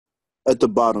At the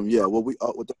bottom, yeah. What we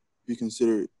would that be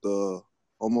considered the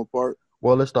HOMO part?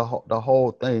 Well, it's the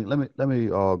whole thing. Let me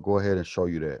go ahead and show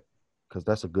you that because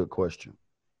that's a good question,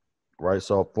 right?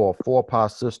 So for a 4-pi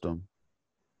system,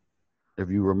 if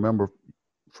you remember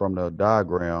from the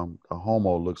diagram, a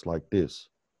HOMO looks like this.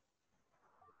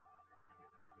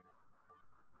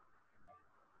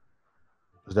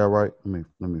 Is that right?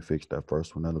 Let me fix that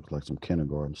first one. That looks like some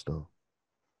kindergarten stuff.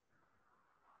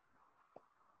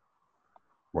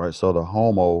 Right. So the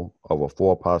HOMO of a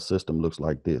 4-pi system looks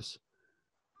like this,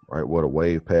 right? Where the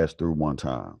wave passed through one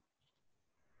time.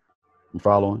 You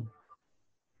following?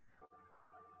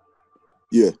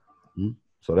 Yeah. Mm-hmm.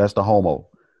 So that's the HOMO,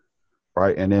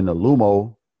 right? And then the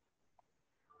LUMO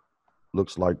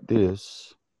looks like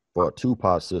this for a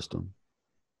 2-pi system,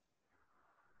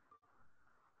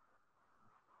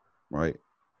 right?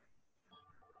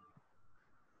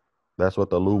 That's what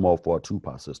the LUMO for a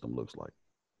 2-pi system looks like,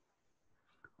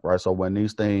 right? So when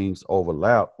these things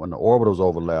overlap, when the orbitals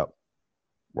overlap,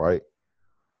 right?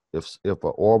 If an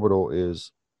orbital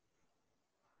is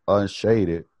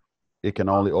unshaded, it can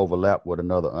only overlap with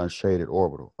another unshaded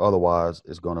orbital. Otherwise,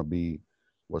 it's going to be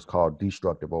what's called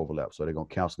destructive overlap. So they're going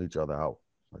to cancel each other out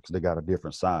because they got a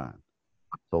different sign.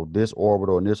 So this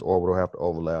orbital and this orbital have to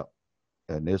overlap,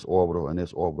 and this orbital and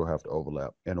this orbital have to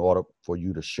overlap in order for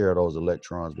you to share those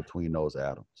electrons between those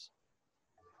atoms.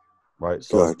 Right?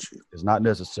 So Got you. it's not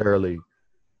necessarily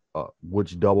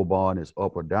which double bond is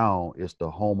up or down. It's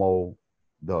the HOMO,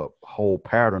 the whole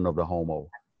pattern of the HOMO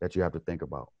that you have to think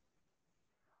about.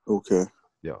 Okay.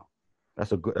 Yeah.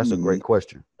 That's a great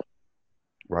question.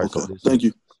 Right. Okay. So this Thank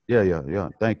is, you. yeah.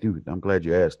 Thank you. I'm glad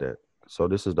you asked that. So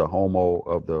this is the HOMO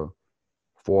of the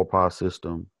 4-pi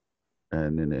system,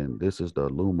 and then this is the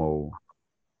LUMO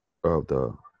of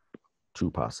the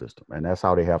 2-pi system, and that's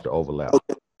how they have to overlap.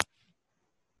 Okay.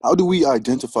 How do we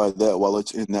identify that while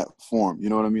it's in that form? You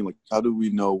know what I mean? Like, how do we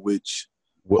know which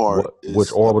part Which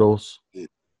is orbitals?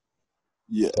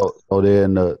 yeah. So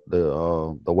then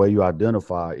the way you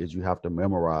identify is you have to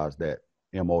memorize that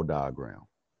MO diagram,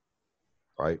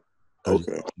 right? Because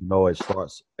Okay. you know it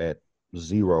starts at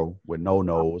 0 with no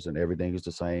nodes, and everything is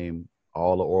the same.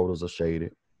 All the orbitals are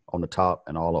shaded on the top,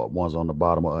 and all the ones on the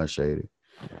bottom are unshaded.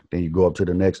 Then you go up to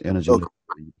the next energy Okay. level,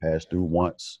 and you pass through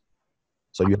once.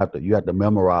 So you have to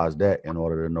memorize that in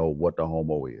order to know what the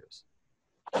HOMO is.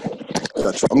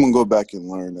 Gotcha. I'm gonna go back and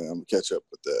learn that. I'm gonna catch up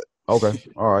with that.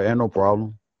 Okay. All right. Ain't no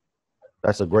problem.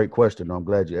 That's a great question. I'm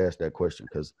glad you asked that question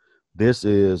because this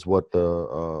is what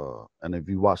and if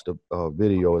you watch the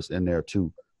video, it's in there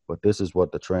too, but this is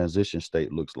what the transition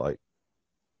state looks like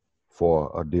for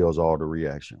a Diels-Alder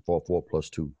reaction for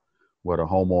 4+2, where the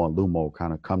HOMO and LUMO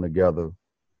kind of come together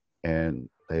and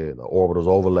the orbitals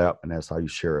overlap, and that's how you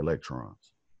share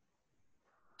electrons.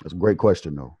 That's a great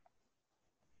question, though.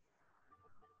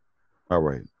 All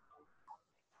right.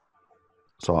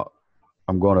 So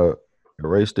I'm going to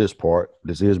erase this part.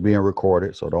 This is being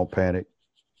recorded, so don't panic.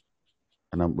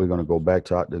 And we're going to go back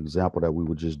to the example that we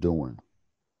were just doing.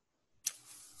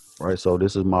 Right. So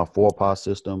this is my 4-pi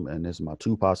system, and this is my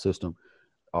 2-pi system.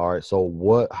 All right.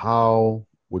 So how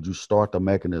would you start the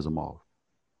mechanism off?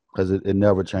 Because it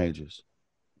never changes.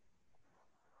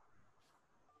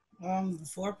 The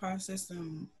 4-pi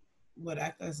system would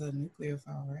act as a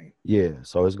nucleophile, right? Yeah.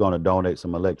 So it's going to donate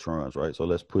some electrons, right? So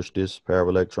let's push this pair of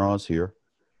electrons here.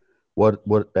 What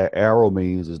that arrow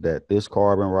means is that this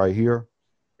carbon right here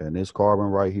and this carbon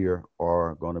right here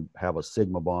are going to have a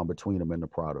sigma bond between them in the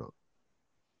product.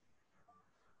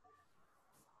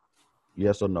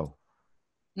 Yes or no?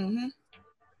 Mm-hmm.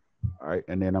 All right.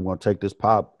 And then I'm going to take this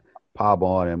pi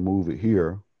bond and move it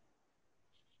here.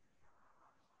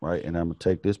 Right. And I'm going to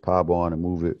take this pi bond and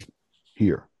move it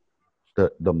here.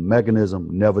 The mechanism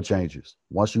never changes.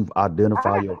 Once you've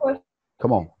identified your,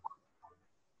 come on.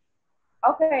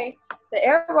 Okay. The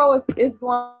arrow is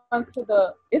going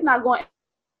to it's not going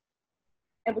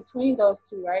in between those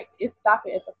two, right? It's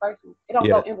stopping at the first one. It don't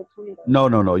go in between those. No.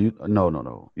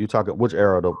 No. You talking which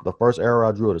arrow? The first arrow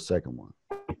I drew or the second one?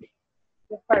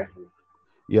 The first one.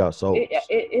 Yeah. So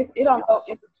it don't go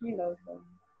in between those.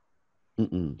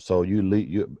 So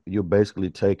you're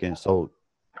basically taking. So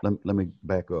let me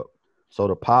back up. So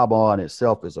the pi bond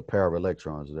itself is a pair of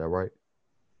electrons. Is that right?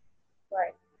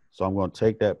 Right. So I'm going to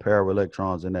take that pair of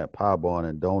electrons in that pi bond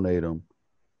and donate them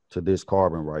to this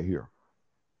carbon right here.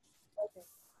 Okay.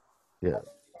 Yeah.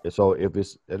 So if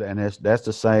it's, and that's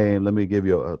the same, let me give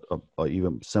you a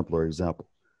even simpler example.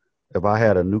 If I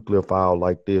had a nucleophile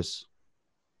like this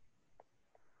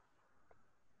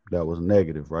that was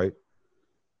negative, right?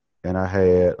 And I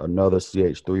had another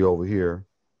CH3 over here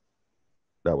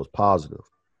that was positive.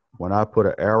 When I put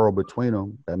an arrow between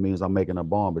them, that means I'm making a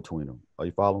bond between them. Are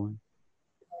you following?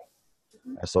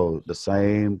 And so the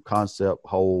same concept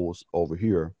holds over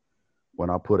here. When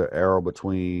I put an arrow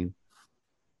between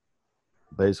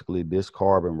basically this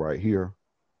carbon right here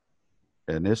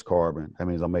and this carbon, that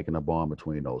means I'm making a bond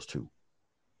between those two.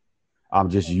 I'm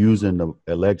just using the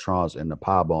electrons in the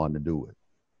pi bond to do it.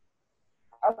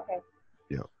 Okay.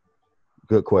 Yeah.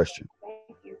 Good question.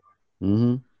 Thank you.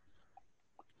 Mm-hmm.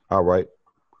 All right.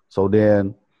 So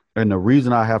then, and the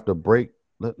reason I have to break,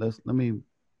 let me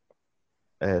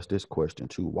ask this question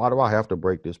too. Why do I have to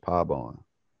break this pi bond?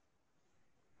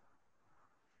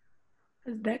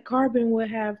 Because that carbon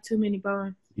would have too many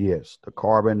bonds. Yes, the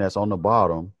carbon that's on the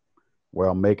bottom where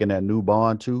I'm making that new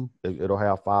bond to, it'll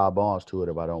have 5 bonds to it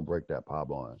if I don't break that pi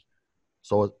bond.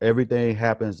 So everything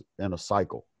happens in a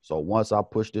cycle. So once I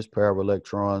push this pair of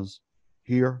electrons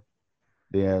here,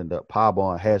 then the pi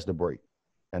bond has to break.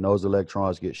 And those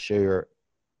electrons get shared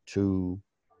to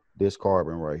this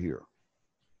carbon right here.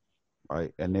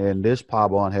 Right. And then this pi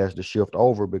bond has to shift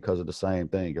over because of the same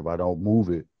thing. If I don't move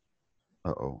it,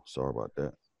 sorry about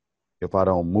that. If I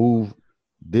don't move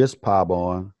this pi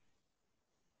bond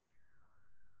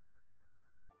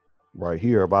right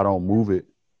here, if I don't move it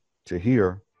to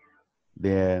here,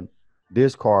 then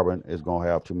this carbon is going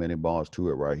to have too many bonds to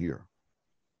it right here.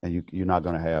 And you're not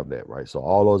going to have that, right? So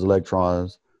all those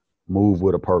electrons move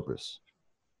with a purpose.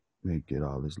 Let me get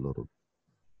all this little.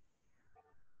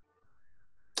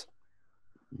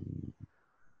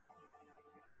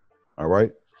 All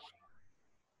right.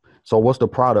 So what's the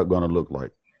product going to look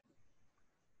like?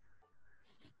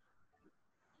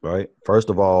 Right. First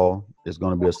of all, it's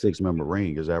going to be a 6-member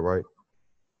ring. Is that right?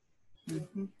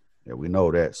 Mm-hmm. Yeah, we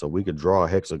know that. So we could draw a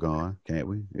hexagon, can't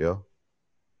we? Yeah.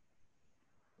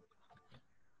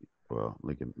 Well,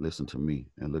 listen to me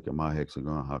and look at my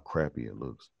hexagon, how crappy it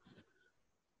looks.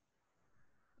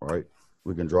 All right.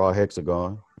 We can draw a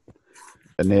hexagon.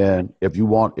 And then if you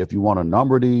want to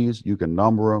number these, you can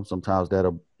number them. Sometimes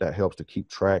that helps to keep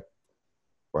track.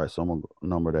 Right. So I'm going to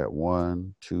number that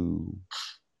 1, 2,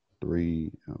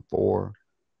 3, and 4.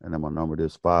 And I'm going to number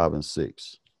this 5 and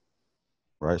 6.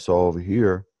 Right. So over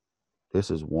here,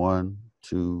 this is 1,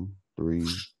 2, 3,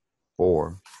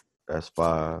 4. That's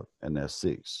 5 and that's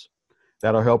 6.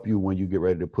 That'll help you when you get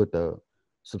ready to put the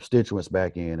substituents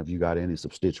back in, if you got any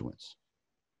substituents.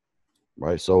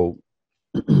 Right. So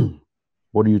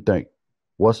what do you think?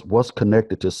 What's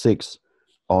connected to 6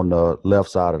 on the left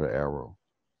side of the arrow?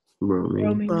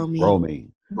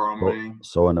 Bromine.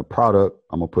 So in the product,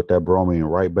 I'm gonna put that bromine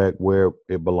right back where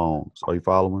it belongs. Are you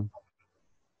following?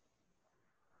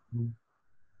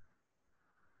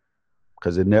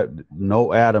 Because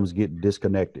no atoms get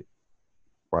disconnected,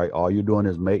 right? All you're doing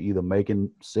is either making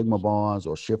sigma bonds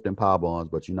or shifting pi bonds,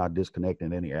 but you're not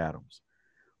disconnecting any atoms.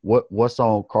 What's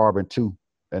on carbon 2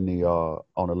 and the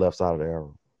on the left side of the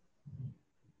arrow?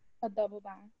 A double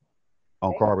bond.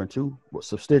 On carbon 2, what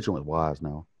substituent wise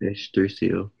now?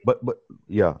 H3CO. But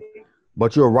yeah,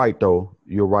 but you're right though.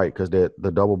 You're right, because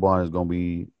the double bond is gonna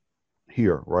be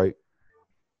here, right?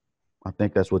 I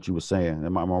think that's what you were saying.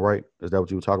 Am I right? Is that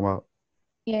what you were talking about?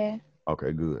 Yeah.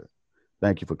 Okay, good.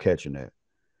 Thank you for catching that.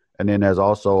 And then there's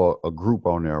also a group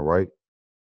on there, right?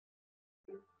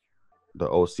 The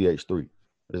OCH3.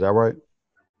 Is that right?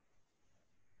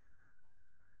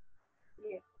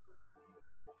 Yeah.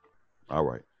 All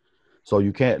right. So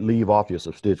you can't leave off your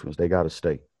substituents. They got to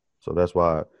stay. So that's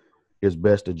why it's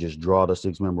best to just draw the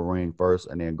 6-member ring first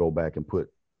and then go back and put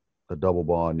the double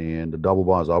bond in. The double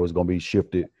bond is always going to be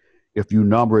shifted. If you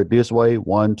number it this way,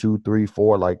 1, 2, 3,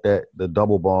 4, like that, the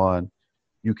double bond,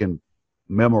 you can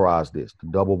memorize this. The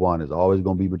double bond is always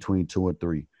going to be between 2 and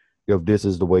 3 if this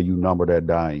is the way you number that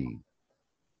diene.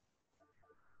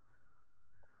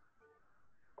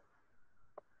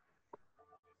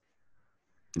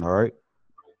 All right.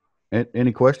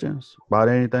 Any questions about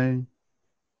anything?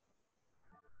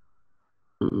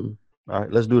 Mm-mm. All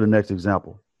right, let's do the next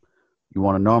example. You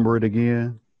want to number it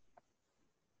again?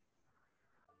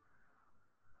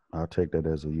 I'll take that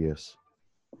as a yes.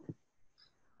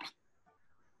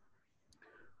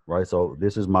 Right, so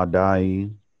this is my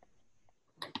diene.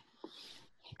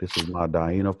 This is my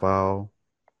dienophile.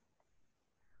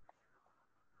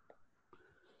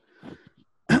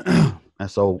 And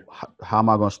so how am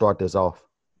I going to start this off?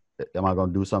 Am I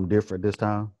going to do something different this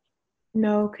time?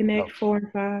 No, connect 4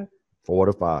 and 5. 4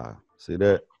 to 5. See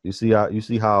that? You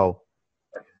see how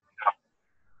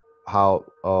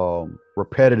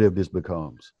repetitive this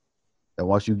becomes. And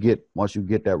once you get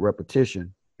that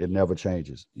repetition, it never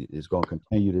changes. It's going to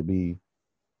continue to be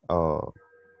the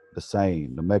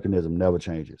same. The mechanism never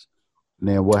changes. And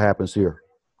then what happens here?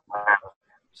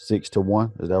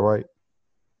 6-1. Is that right?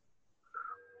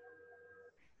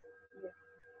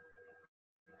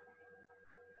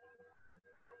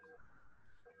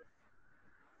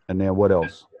 And then what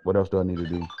else? What else do I need to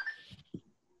do?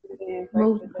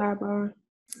 Move the pi bar.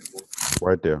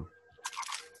 Right there.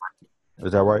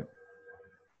 Is that right?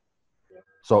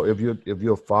 So if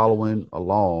you're following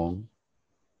along,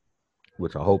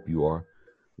 which I hope you are,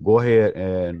 go ahead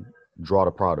and draw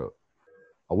the product.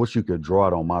 I wish you could draw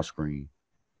it on my screen.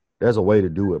 There's a way to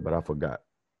do it, but I forgot.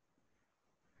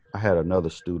 I had another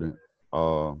student,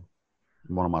 one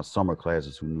of my summer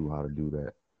classes, who knew how to do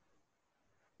that.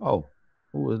 Oh,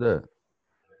 who was that?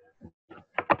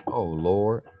 Oh,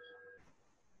 Lord.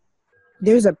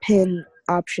 There's a pin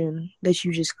option that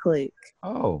you just click.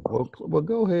 Oh, well,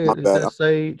 go My ahead. Is bad. that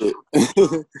Sage?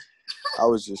 I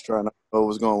was just trying to know what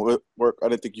was going to work. I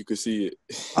didn't think you could see it.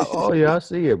 Oh, yeah, I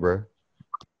see it, bro.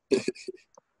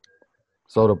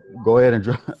 So go ahead and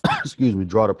draw,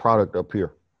 draw the product up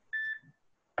here.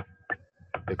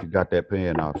 If you got that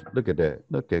pen option. Look at that.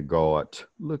 Look at God.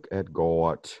 Look at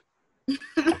God. We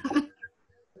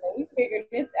figured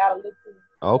this out a little too.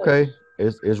 Okay.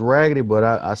 It's raggedy, but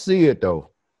I see it though.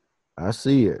 I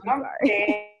see it. I'm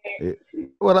scared.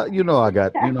 Well, I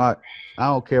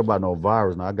don't care about no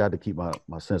virus. Now I got to keep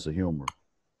my sense of humor.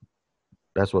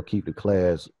 That's what keep the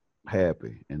class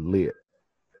happy and lit.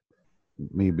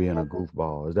 Me being a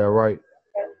goofball. Is that right?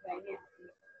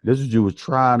 This is what you was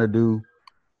trying to do,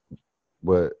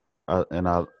 but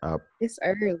It's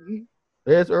early.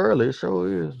 it's early. It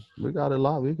sure is. We got it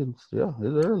live. It's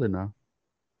early now.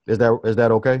 Is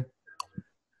that okay?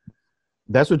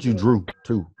 That's what you drew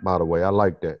too, by the way. I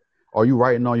like that. Are you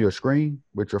writing on your screen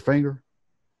with your finger?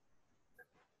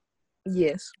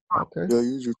 Yes. Okay. Yeah,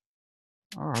 usually.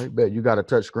 All right, bet. You got a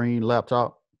touch screen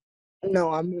laptop?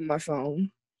 No, I'm on my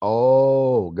phone.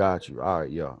 Oh, got you. All right,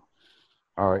 yeah.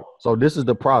 All right. So this is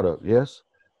the product, yes?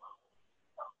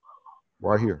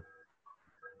 Right here.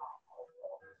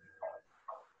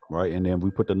 Right, and then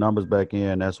we put the numbers back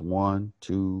in. That's 1,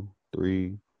 2,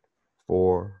 3,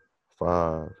 4,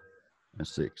 5, and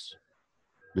 6.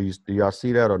 Do y'all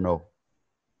see that or no?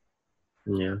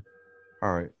 Yeah.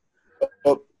 All right.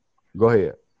 Oh. Go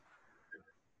ahead.